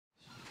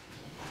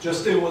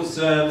Justin, was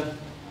the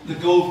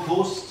Gold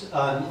Coast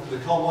and the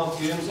Commonwealth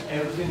Games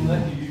everything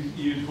that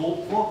you'd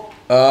hoped for?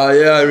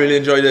 Yeah, I really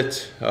enjoyed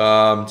it.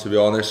 To be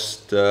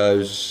honest, it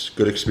was a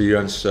good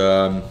experience.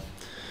 I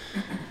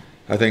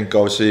think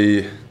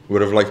obviously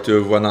would have liked to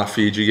have won that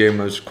Fiji game.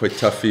 It was quite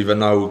tough even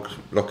now,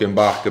 looking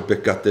back, a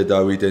bit gutted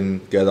that we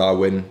didn't get that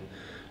win.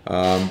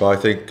 But I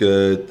think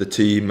the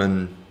team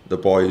and the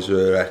boys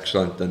were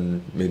excellent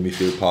and made me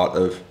feel part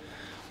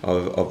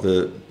of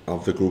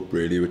the group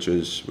really, which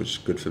was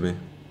good for me.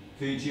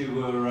 Fiji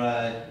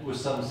were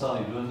some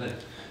side, weren't they?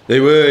 They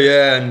were,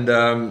 yeah, and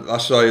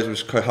that's why it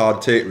was quite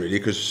hard to take really,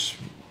 because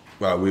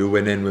well, we were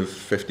winning with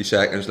 50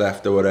 seconds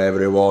left or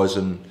whatever it was,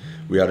 and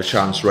we had a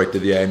chance right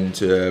at the end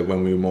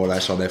when we were more or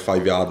less on their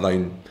 5-yard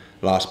line,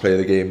 last play of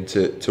the game,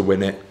 to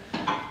win it.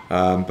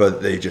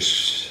 But they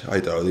just, I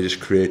don't know, they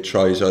just create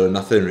tries out of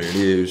nothing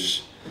really. It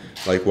was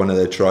like one of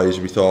their tries,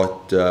 we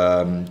thought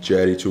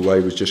Jerry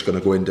Tuwai was just going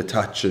to go into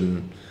touch,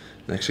 and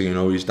next thing you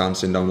know he's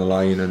dancing down the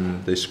line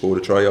and they scored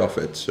a try off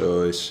it.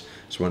 So it's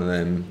one of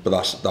them, but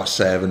that's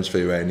sevens for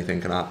you,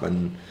 anything can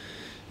happen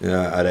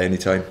at any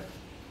time.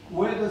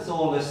 Where does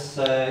all this,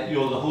 the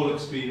whole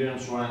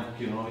experience rank,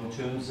 in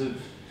terms of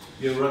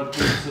your rugby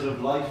sort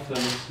of life and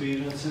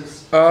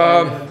experiences in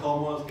the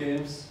Commonwealth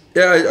Games?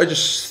 Yeah, I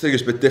just think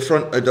it's a bit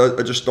different. I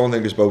just don't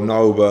think it's about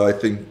now, but I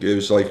think it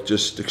was like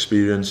just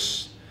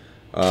experience,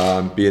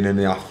 being in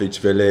the athletes'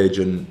 village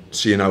and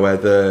seeing how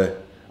other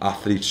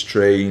athletes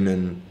train,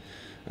 and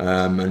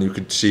you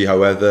could see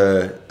how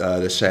other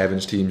the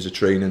sevens teams are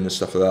training and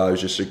stuff like that. It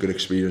was just a good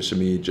experience for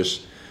me,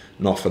 just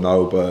not for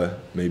now, but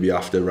maybe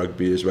after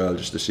rugby as well,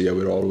 just to see how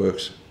it all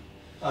works.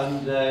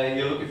 And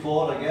you're looking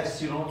forward, I guess,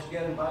 to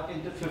getting back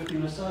into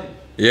 15-a-side?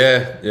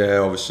 Yeah,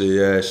 obviously,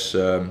 yes.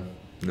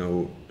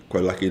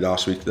 Quite lucky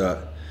last week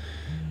that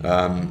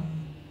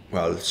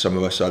well, some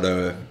of us had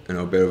a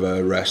bit of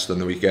a rest on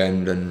the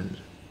weekend and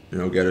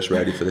get us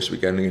ready for this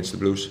weekend against the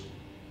Blues.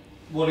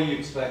 What are you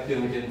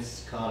expecting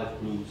against Cardiff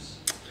Blues?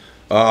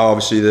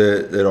 Obviously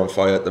they're on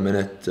fire at the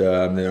minute.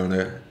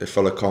 They're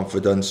full of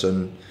confidence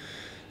and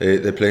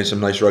they're playing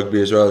some nice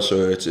rugby as well.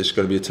 So it's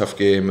going to be a tough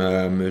game.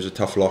 It was a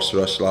tough loss for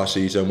us last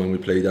season when we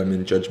played them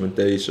in Judgment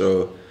Day.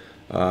 So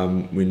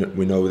we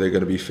know they're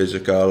going to be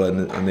physical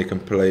and they can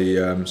play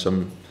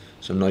some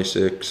nice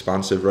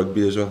expansive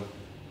rugby as well.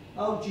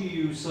 How do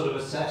you sort of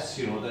assess,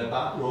 their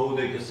back row?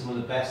 They got some of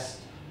the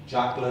best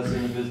jacklers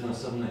in the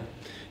business, haven't they?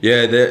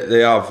 Yeah,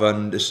 they have,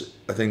 and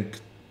I think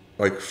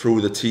like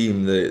through the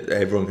team,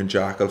 everyone can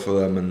jackal for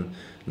them, and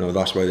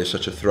that's why they're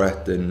such a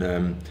threat.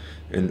 And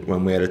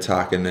when we're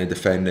attacking, they're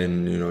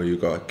defending. You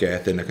got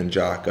Gethin that can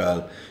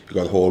jackal. You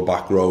got the whole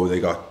back row.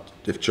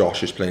 If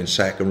Josh is playing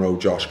second row,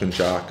 Josh can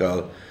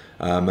jackal.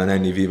 And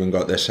then you've even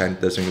got their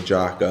centres and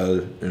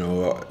jackal,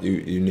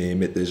 you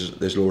name it,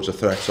 there's loads of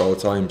threats all the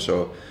time.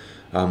 So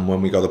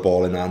when we got the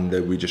ball in hand,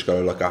 we just got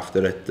to look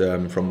after it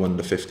from 1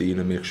 to 15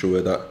 and make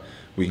sure that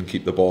we can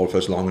keep the ball for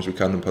as long as we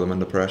can and put them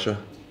under pressure.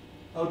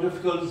 How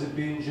difficult has it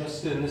been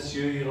just in this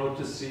year,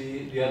 to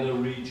see the other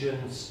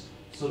regions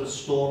sort of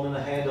storming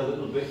ahead a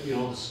little bit,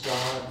 the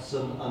Scarlets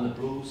and the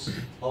Blues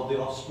of the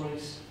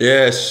Ospreys?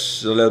 Yeah,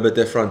 it's a little bit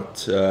different,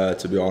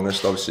 to be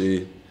honest.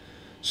 Obviously,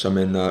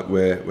 something that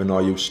we're not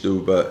used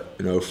to, but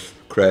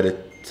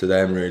credit to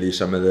them really.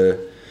 Some of the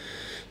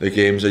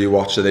games that you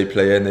watch that they're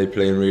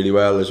playing really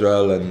well as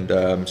well, and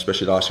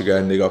especially last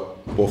weekend they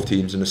got both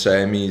teams in the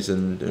semis,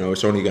 and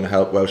it's only going to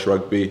help Welsh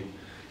rugby.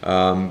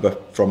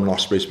 But from an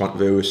Ospreys point of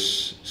view,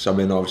 it's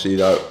something obviously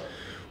that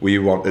we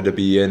wanted to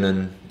be in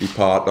and be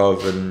part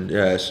of, and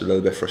yeah, it's a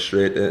little bit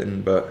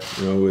frustrating, but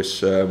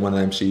it's one of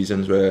them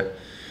seasons where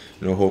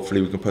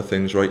hopefully we can put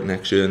things right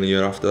next year and the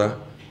year after that.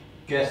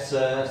 Guess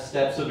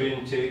steps are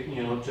being taken,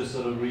 to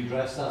sort of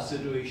redress that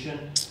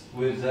situation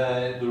with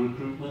the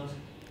recruitment.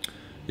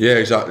 Yeah,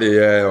 exactly.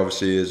 Yeah,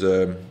 obviously there's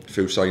a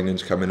few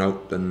signings coming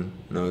out, and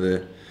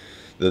they're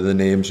the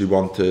names we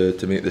want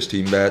to make this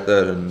team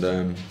better,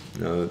 and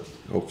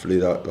hopefully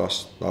that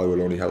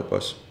will only help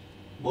us.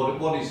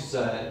 What is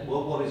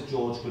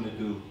George going to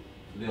do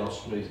for the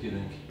Ospreys, do you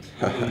think?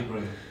 What will he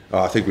bring?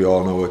 I think we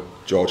all know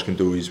what George can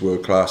do. He's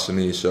world class, and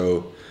he's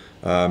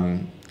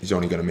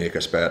only going to make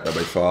us better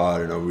by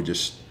far. We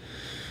just,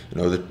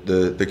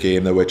 the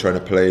game that we're trying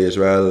to play as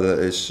well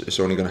it's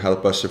only going to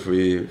help us if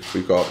we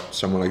got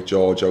someone like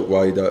George out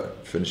wide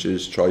that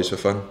finishes tries for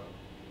fun.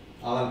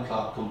 Alan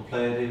Clark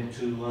compared him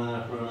to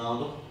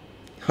Ronaldo.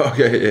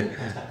 Okay,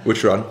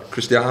 which one?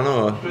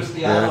 Cristiano?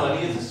 Cristiano, and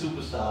he is a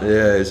superstar.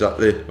 Yeah,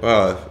 exactly.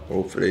 Well,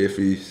 hopefully if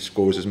he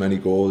scores as many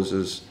goals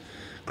as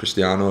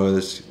Cristiano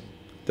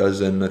does,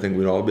 then I think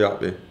we'll all be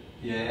happy.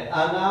 Yeah,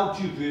 and how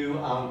do you view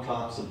Alan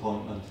Clark's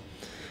appointment?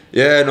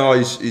 Yeah, no,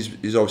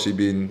 he's obviously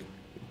been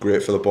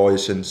great for the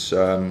boys since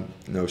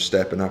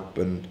stepping up,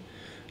 and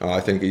I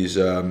think he's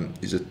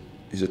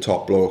a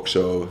top bloke.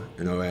 So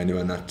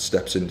anyone that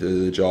steps into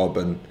the job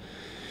and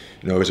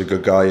is a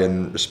good guy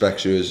and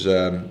respects you as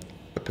a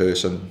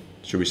person,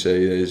 should we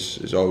say,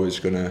 is always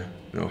going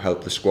to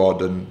help the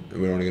squad, and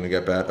we're only going to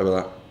get better with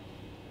that.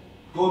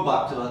 Going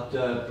back to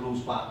that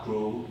Blues back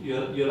row,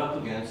 you're up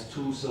against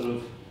two sort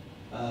of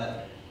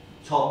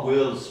top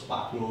Wales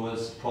back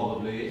rowers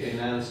probably in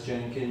Ellis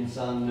Jenkins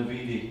and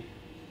Navidi.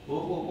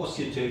 What's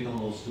your take on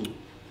those two?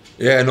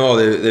 Yeah, no,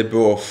 they're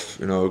both,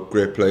 you know,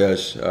 great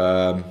players.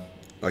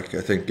 Like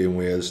I think in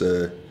Wales,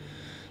 the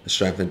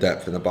strength and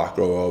depth in the back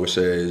row, I always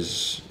say,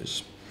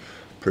 is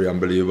pretty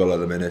unbelievable at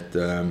the minute.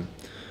 You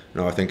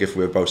know, I think if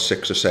we're about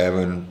 6 or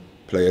 7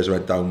 players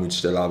went down, we'd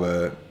still have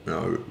a, you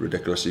know,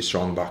 ridiculously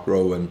strong back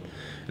row, and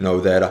you know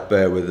they're up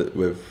there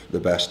with the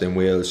best in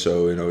Wales.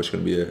 So you know it's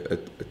going to be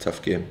a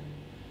tough game.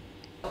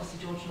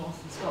 Obviously, George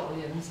North and Scott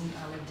Williams and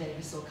Alan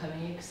Davis all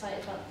coming. Are you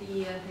excited about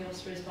the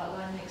Ospreys back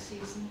line next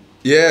season?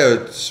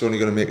 Yeah, it's only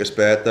going to make us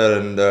better,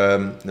 and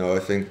you know, I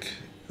think,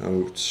 you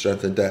know,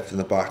 strength and depth in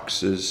the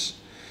backs is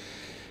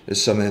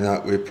something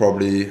that we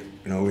probably, you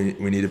know,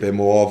 we need a bit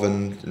more of,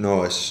 and you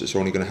know, it's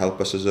only going to help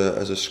us as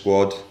a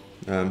squad,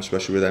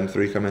 especially with them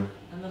 3 coming.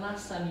 And the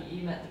last time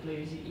you met the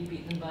Blues, you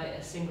beat them by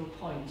a single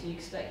point. Are you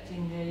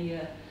expecting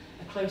a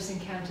close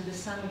encounter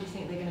this time, or do you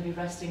think they're going to be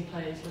resting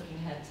players looking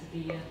ahead to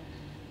the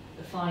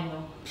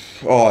final?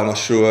 Oh, I'm not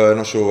sure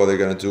what they're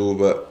going to do,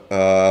 but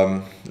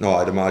no,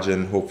 I'd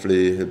imagine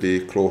hopefully it'll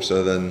be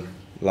closer than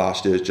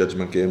last year's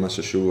judgment game, that's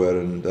for sure,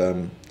 and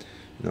you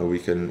know, we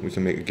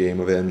can make a game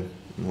of it and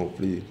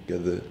hopefully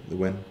get the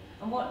win.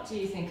 And what do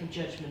you think of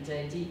Judgment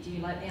Day? Do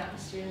you like the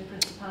atmosphere in the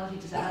Principality?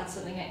 Does it add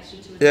something extra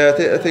to it?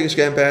 Yeah, I think it's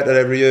getting better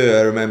every year.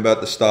 I remember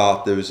at the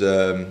start there was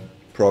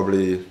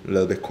probably a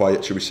little bit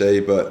quiet, should we say,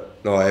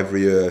 but no,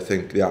 every year I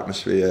think the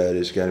atmosphere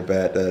is getting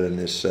better, and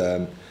it's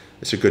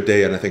a good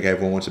day, and I think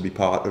everyone wants to be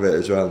part of it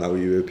as well. Now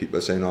you hear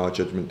people saying, "Oh,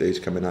 Judgment Day's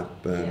coming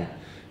up." You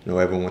know,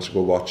 everyone wants to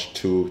go watch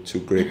two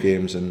great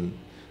games, and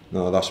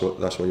no, that's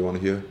what you want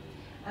to hear.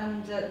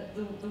 And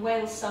the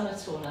Wales Summer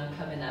Tour now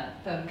coming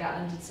up,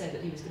 Gatland did say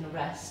that he was going to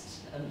rest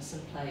some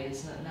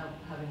players. Now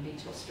having been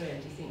to Australia,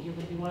 do you think you're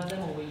going to be one of them,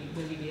 or will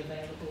you be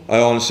available? I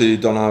honestly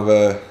don't have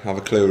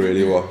a clue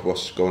really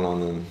what's going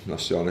on, and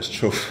that's the honest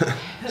truth.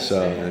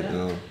 So you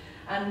know.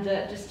 And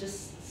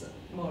just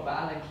more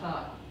about Alan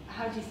Clark.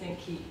 How do you think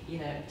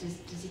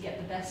does he get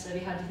the best of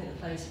you? How do you think the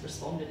players have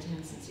responded to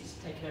him since he's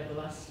taken over the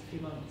last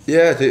few months?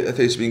 Yeah, I think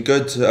it's been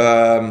good.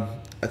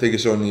 I think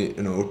it's only,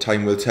 you know,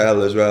 time will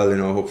tell as well. You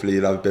know, hopefully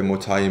he'll have a bit more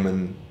time,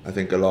 and I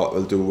think a lot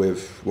will do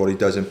with what he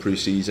does in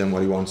pre-season,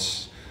 what he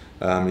wants.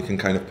 He can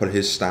kind of put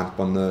his stamp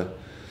on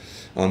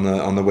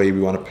the way we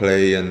want to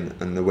play, and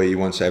the way he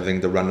wants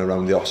everything to run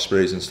around the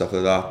Ospreys and stuff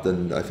like that.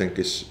 And I think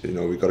it's, you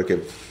know, we've got to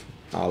give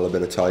Al a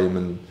bit of time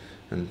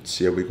and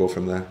see how we go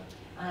from there.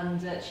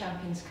 And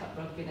Champions Cup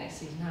rugby next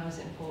season,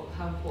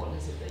 how important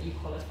is it that you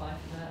qualify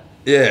for that?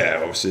 Yeah,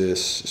 obviously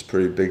it's a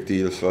pretty big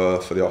deal for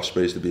the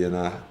Ospreys to be in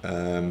that.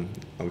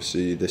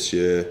 Obviously this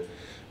year,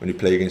 when you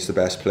play against the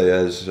best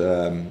players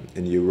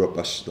in Europe,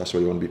 that's what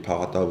you want to be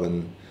part of,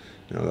 and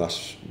you know,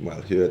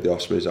 here at the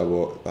Ospreys,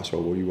 that's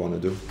what we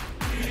want to do.